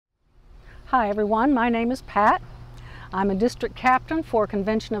Hi everyone, my name is Pat. I'm a district captain for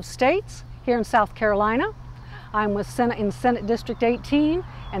Convention of States here in South Carolina. I'm with Senate District 18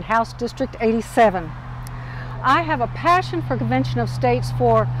 and House District 87. I have a passion for Convention of States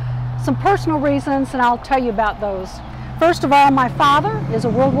for some personal reasons, and I'll tell you about those. First of all, my father is a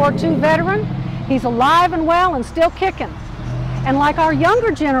World War II veteran. He's alive and well and still kicking. And like our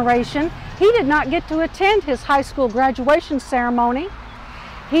younger generation, he did not get to attend his high school graduation ceremony.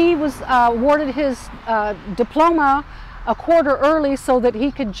 He was awarded his diploma a quarter early so that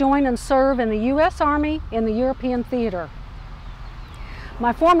he could join and serve in the U.S. Army in the European theater.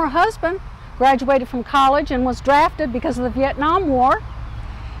 My former husband graduated from college and was drafted because of the Vietnam War.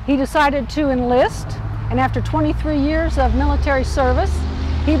 He decided to enlist, and after 23 years of military service,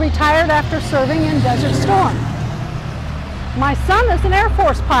 he retired after serving in Desert Storm. My son is an Air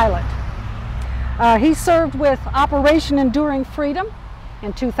Force pilot. He served with Operation Enduring Freedom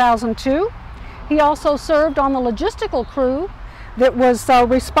in 2002. He also served on the logistical crew that was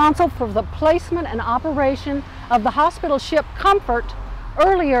responsible for the placement and operation of the hospital ship Comfort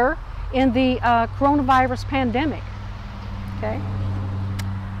earlier in the coronavirus pandemic. Okay.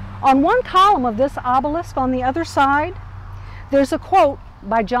 On one column of this obelisk on the other side, there's a quote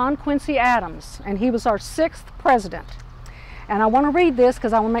by John Quincy Adams, and he was our 6th president. And I want to read this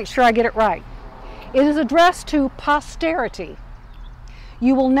because I want to make sure I get it right. It is addressed to posterity.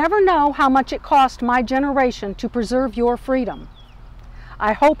 You will never know how much it cost my generation to preserve your freedom.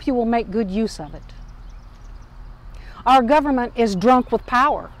 I hope you will make good use of it. Our government is drunk with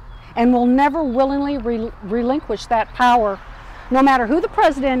power and will never willingly relinquish that power, no matter who the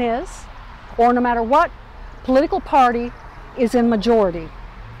president is or no matter what political party is in majority.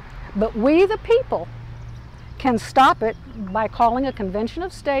 But we, the people, can stop it by calling a convention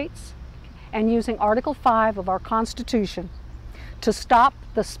of states and using Article 5 of our Constitution to stop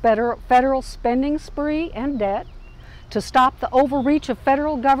the federal spending spree and debt, to stop the overreach of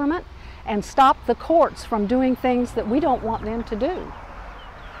federal government, and stop the courts from doing things that we don't want them to do.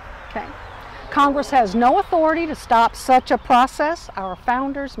 Okay. Congress has no authority to stop such a process. Our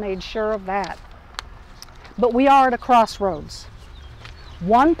founders made sure of that. But we are at a crossroads.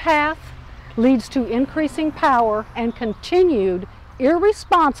 One path leads to increasing power and continued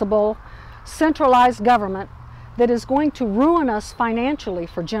irresponsible centralized government that is going to ruin us financially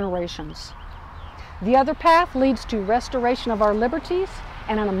for generations. The other path leads to restoration of our liberties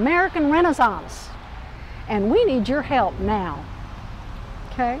and an American Renaissance. And we need your help now.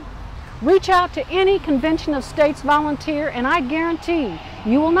 Okay? Reach out to any Convention of States volunteer, and I guarantee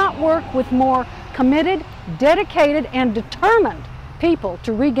you will not work with more committed, dedicated, and determined people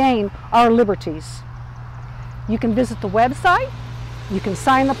to regain our liberties. You can visit the website, you can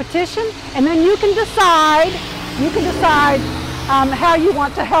sign the petition, and then you can decide how you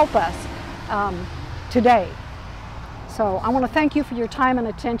want to help us today. So I want to thank you for your time and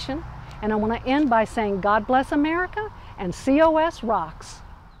attention, and I want to end by saying God bless America and COS rocks.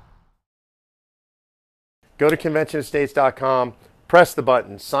 Go to conventionofstates.com, press the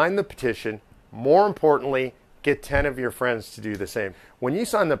button, sign the petition. More importantly, get 10 of your friends to do the same. When you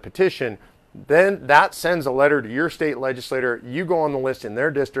sign the petition, then that sends a letter to your state legislator. You go on the list in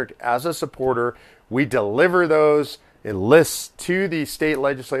their district as a supporter. We deliver those lists to the state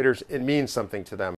legislators. It means something to them.